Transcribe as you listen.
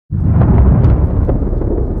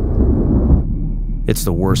it's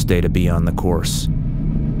the worst day to be on the course.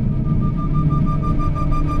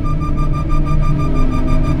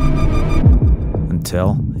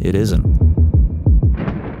 Until it isn't.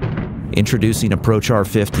 Introducing Approach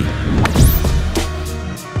R50.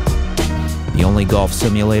 The only golf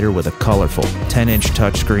simulator with a colorful 10-inch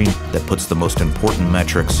touchscreen that puts the most important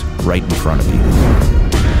metrics right in front of you.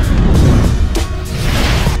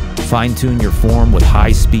 Fine-tune your form with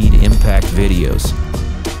high-speed impact videos,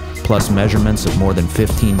 plus measurements of more than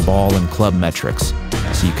 15 ball and club metrics,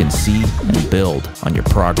 so you can see and build on your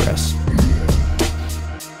progress.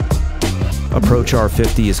 Approach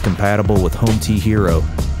R50 is compatible with Home Tee Hero,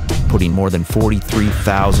 putting more than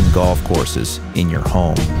 43,000 golf courses in your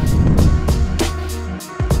home.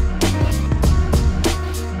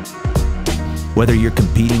 Whether you're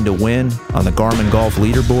competing to win on the Garmin golf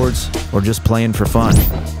leaderboards or just playing for fun,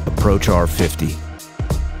 Approach R50.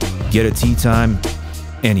 Get a tee time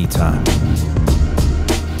anytime.